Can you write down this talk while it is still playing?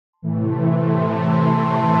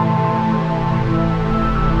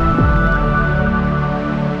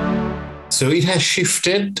So it has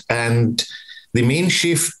shifted, and the main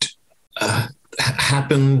shift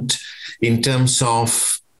happened in terms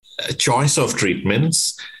of choice of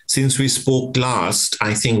treatments. Since we spoke last,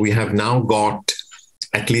 I think we have now got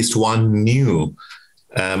at least one new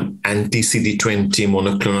anti-CD20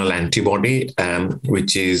 monoclonal antibody,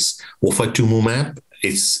 which is Ofatumumab.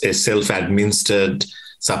 It's a self-administered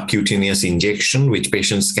subcutaneous injection which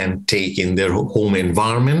patients can take in their home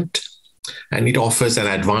environment, and it offers an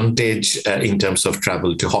advantage in terms of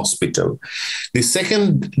travel to hospital. The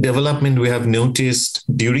second development we have noticed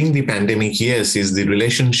during the pandemic years is the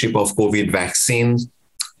relationship of COVID vaccine,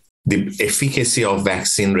 the efficacy of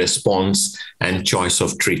vaccine response, and choice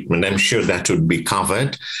of treatment. I'm sure that would be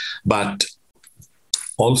covered, but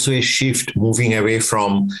also a shift moving away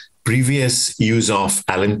from previous use of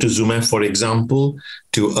alemtuzumab, for example,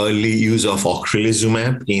 to early use of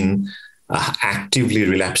Ocrelizumab in actively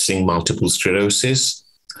relapsing multiple sclerosis,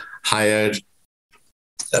 higher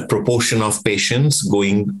proportion of patients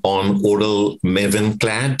going on oral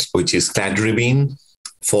Mavenclad, which is Cladribine,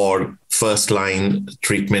 for first-line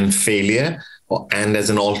treatment failure and as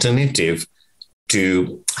an alternative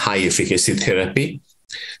to high-efficacy therapy.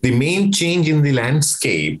 The main change in the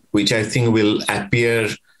landscape, which I think will appear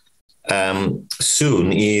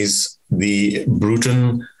soon, is the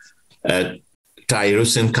Bruton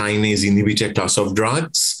tyrosine kinase inhibitor class of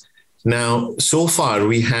drugs. Now, so far,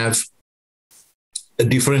 we have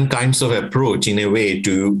different kinds of approach in a way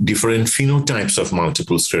to different phenotypes of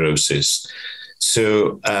multiple sclerosis.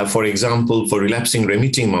 So, for example, for relapsing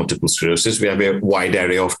remitting multiple sclerosis, we have a wide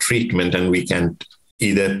array of treatment, and we can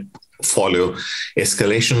either follow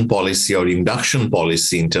escalation policy or induction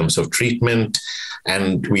policy in terms of treatment,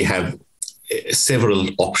 and we have several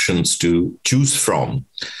options to choose from.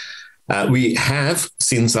 We have,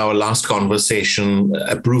 since our last conversation,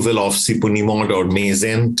 approval of Siponimod or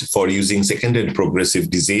Mayzent for using secondary progressive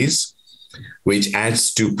disease, which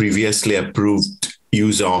adds to previously approved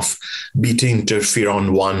use of beta interferon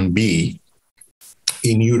 1b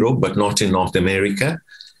in Europe, but not in North America.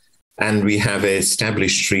 And we have an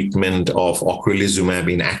established treatment of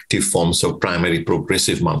Ocrelizumab in active forms of primary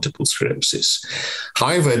progressive multiple sclerosis.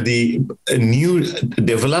 However, the new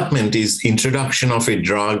development is introduction of a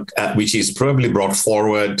drug which is probably brought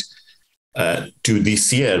forward to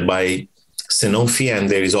this year by Sanofi, and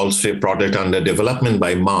there is also a product under development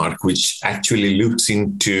by Merck, which actually looks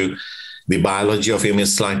into the biology of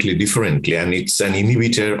MS slightly differently, and it's an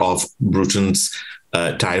inhibitor of Bruton's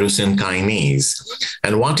tyrosine kinase.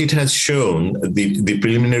 And what it has shown, the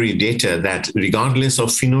preliminary data, that regardless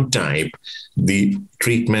of phenotype, the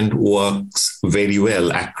treatment works very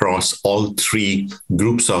well across all three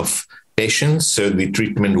groups of patients. So the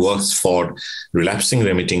treatment works for relapsing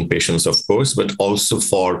remitting patients, of course, but also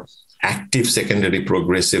for active secondary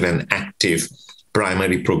progressive and active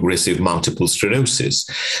primary progressive multiple sclerosis.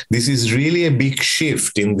 This is really a big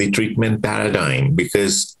shift in the treatment paradigm,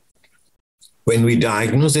 because when we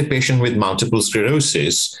diagnose a patient with multiple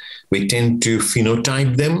sclerosis, we tend to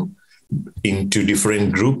phenotype them into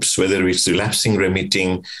different groups, whether it's relapsing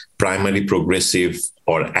remitting, primary progressive,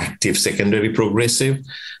 or active secondary progressive.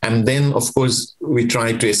 And then, of course, we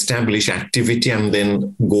try to establish activity and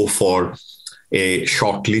then go for a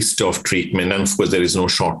short list of treatment. And of course, there is no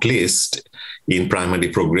short list. In primary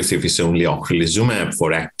progressive, it's only Ocrelizumab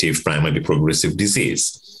for active primary progressive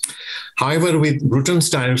disease. However, with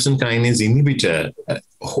Bruton's tyrosine kinase inhibitor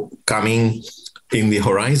coming in the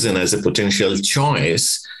horizon as a potential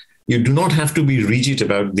choice, you do not have to be rigid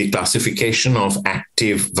about the classification of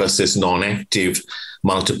active versus non-active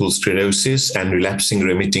multiple sclerosis and relapsing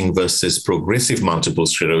remitting versus progressive multiple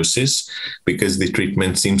sclerosis, because the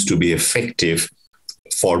treatment seems to be effective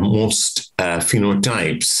for most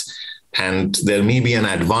phenotypes. And there may be an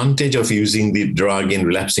advantage of using the drug in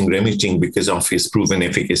relapsing remitting because of its proven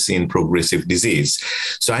efficacy in progressive disease.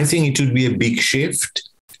 So I think it would be a big shift.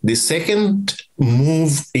 The second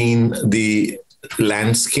move in the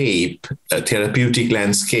landscape, therapeutic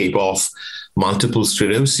landscape of multiple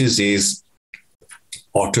sclerosis is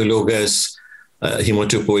autologous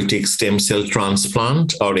hematopoietic stem cell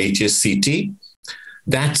transplant, or HSCT.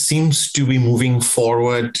 That seems to be moving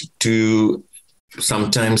forward to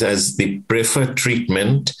sometimes as the preferred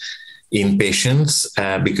treatment in patients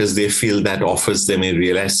because they feel that offers them a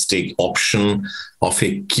realistic option of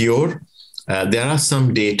a cure. There are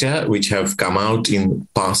some data which have come out in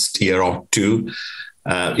past year or two.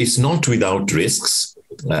 It's not without risks.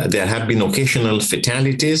 There have been occasional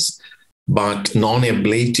fatalities, but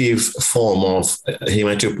non-ablative form of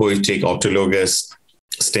hematopoietic autologous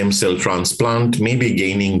stem cell transplant may be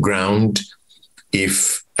gaining ground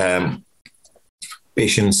if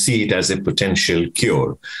patients see it as a potential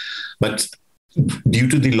cure. But due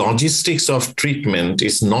to the logistics of treatment,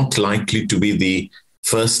 it's not likely to be the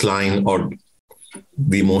first line or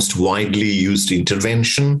the most widely used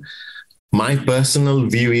intervention. My personal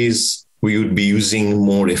view is we would be using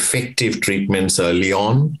more effective treatments early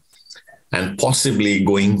on and possibly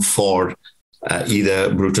going for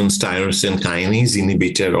either Bruton tyrosine kinase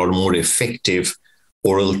inhibitor or more effective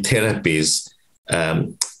oral therapies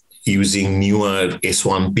using newer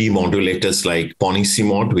S1P modulators like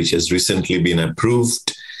Siponimod, which has recently been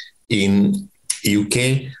approved in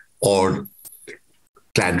UK, or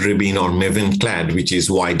Cladribine or Mavenclad, which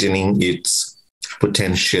is widening its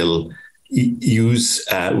potential use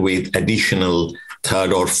with additional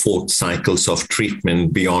third or fourth cycles of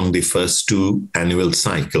treatment beyond the first 2 annual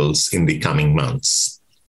cycles in the coming months.